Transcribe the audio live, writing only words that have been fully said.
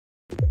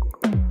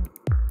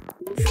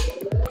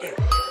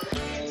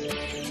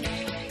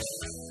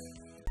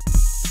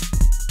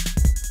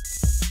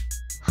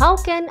How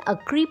can a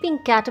creeping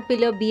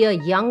caterpillar be a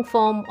young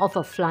form of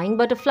a flying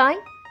butterfly?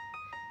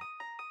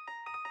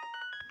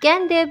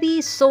 Can there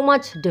be so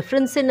much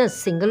difference in a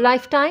single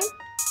lifetime?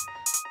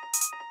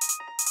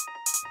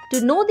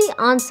 To know the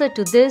answer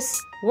to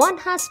this, one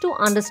has to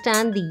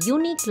understand the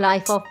unique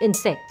life of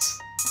insects.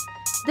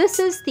 This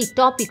is the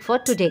topic for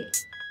today.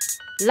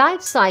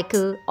 Life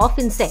cycle of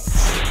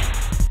insects.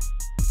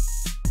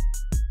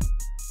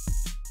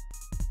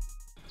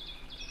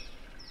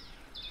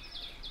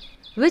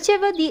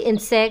 Whichever the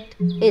insect,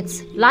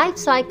 its life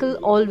cycle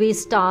always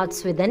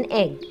starts with an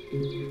egg.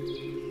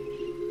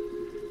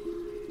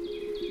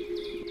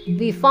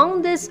 We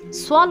found this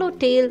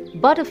swallowtail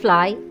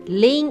butterfly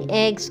laying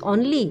eggs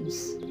on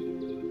leaves.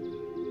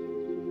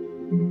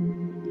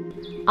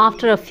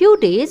 After a few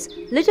days,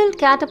 little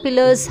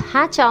caterpillars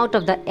hatch out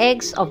of the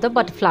eggs of the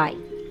butterfly.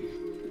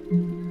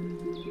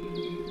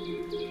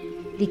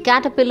 The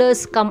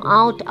caterpillars come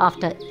out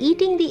after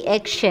eating the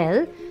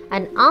eggshell,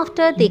 and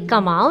after they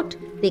come out,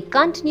 they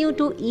continue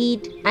to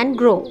eat and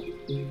grow.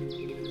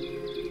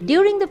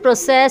 During the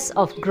process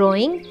of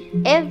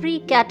growing, every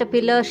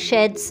caterpillar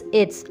sheds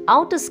its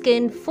outer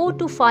skin 4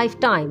 to 5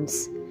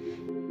 times.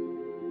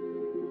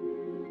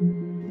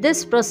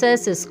 This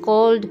process is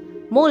called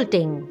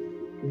molting.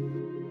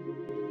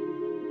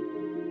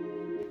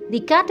 The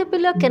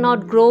caterpillar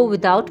cannot grow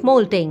without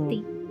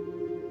molting.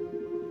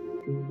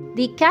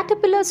 The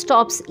caterpillar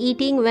stops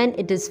eating when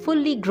it is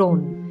fully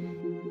grown.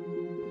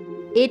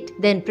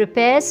 It then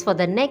prepares for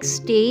the next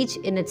stage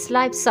in its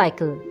life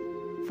cycle.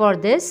 For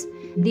this,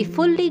 the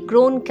fully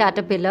grown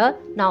caterpillar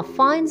now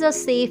finds a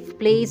safe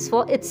place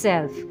for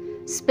itself,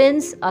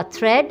 spins a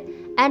thread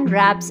and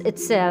wraps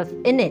itself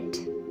in it.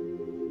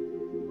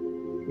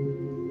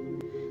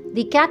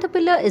 The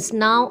caterpillar is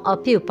now a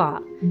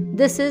pupa.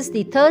 This is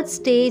the third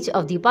stage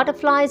of the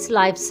butterfly's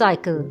life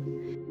cycle.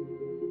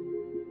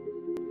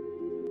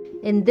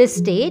 In this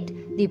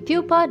state, the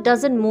pupa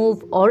doesn't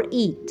move or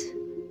eat.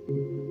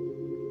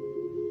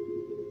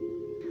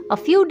 A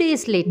few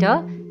days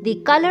later,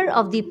 the color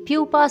of the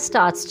pupa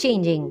starts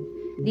changing.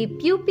 The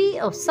pupae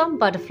of some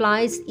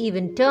butterflies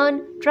even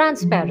turn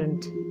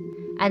transparent.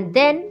 And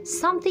then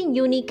something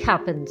unique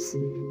happens.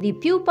 The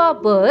pupa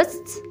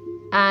bursts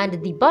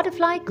and the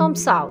butterfly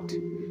comes out.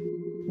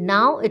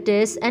 Now it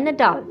is an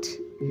adult.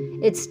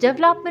 Its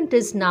development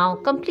is now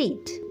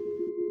complete.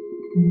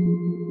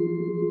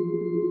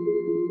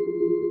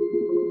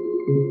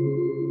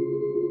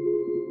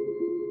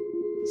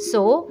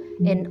 So,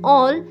 in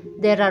all,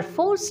 there are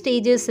 4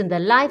 stages in the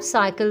life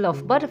cycle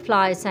of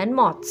butterflies and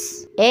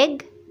moths: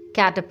 egg,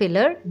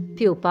 caterpillar,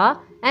 pupa,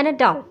 and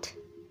adult.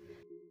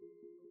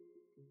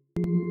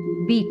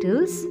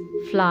 Beetles,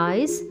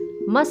 flies,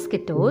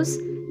 mosquitoes,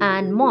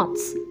 and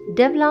moths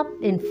develop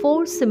in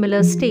 4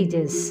 similar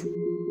stages.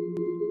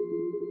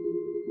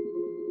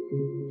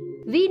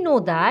 We know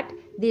that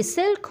the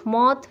silk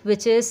moth,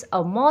 which is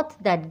a moth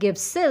that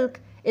gives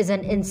silk, is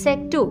an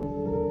insect too.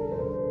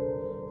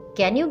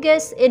 Can you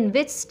guess in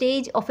which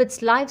stage of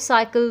its life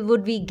cycle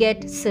would we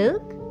get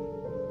silk?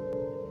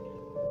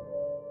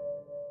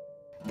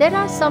 There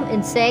are some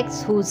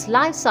insects whose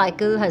life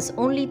cycle has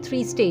only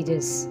 3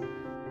 stages.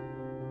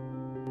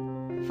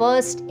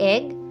 First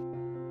egg,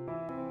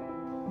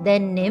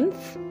 then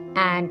nymph,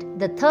 and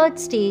the third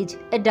stage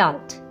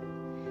adult.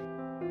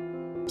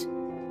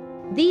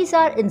 These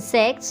are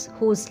insects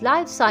whose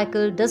life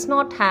cycle does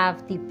not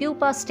have the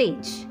pupa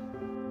stage.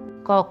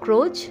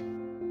 Cockroach,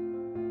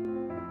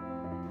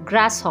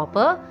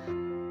 grasshopper,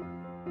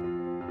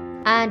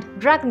 and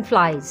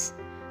dragonflies.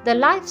 The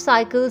life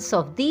cycles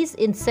of these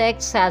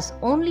insects has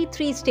only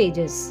 3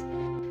 stages.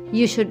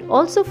 You should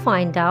also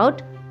find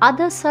out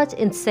other such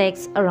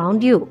insects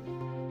around you.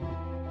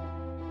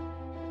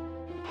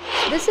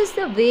 This is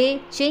the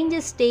way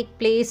changes take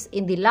place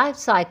in the life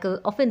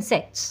cycle of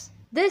insects.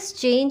 This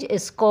change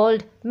is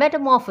called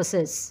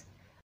metamorphosis.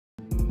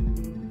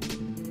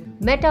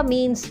 Meta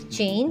means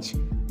change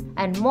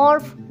and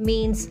morph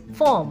means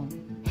form.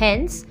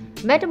 Hence,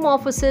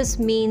 metamorphosis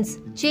means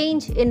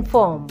change in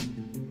form.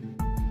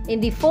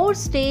 In the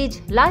 4-stage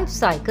life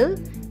cycle,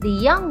 the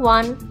young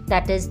one,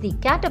 that is the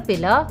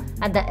caterpillar,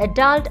 and the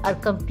adult are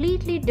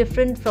completely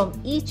different from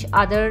each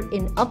other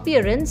in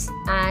appearance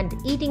and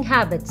eating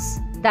habits.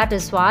 That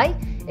is why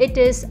it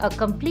is a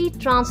complete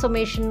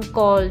transformation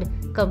called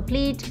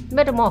complete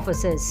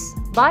metamorphosis.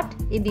 But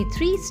in the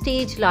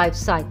 3-stage life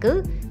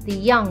cycle, the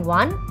young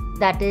one,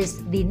 that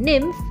is the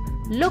nymph,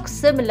 looks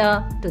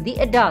similar to the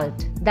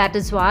adult. That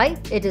is why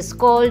it is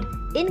called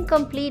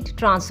incomplete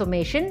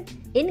transformation,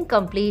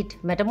 incomplete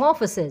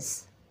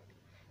metamorphosis.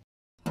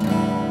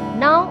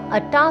 Now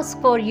a task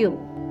for you.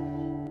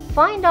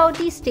 Find out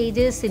the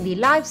stages in the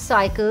life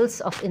cycles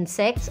of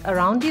insects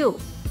around you.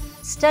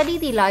 Study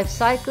the life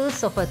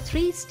cycles of a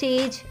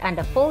 3-stage and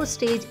a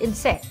 4-stage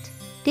insect.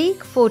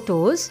 Take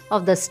photos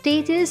of the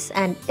stages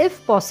and,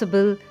 if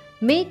possible,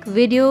 make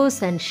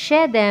videos and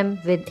share them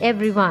with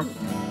everyone.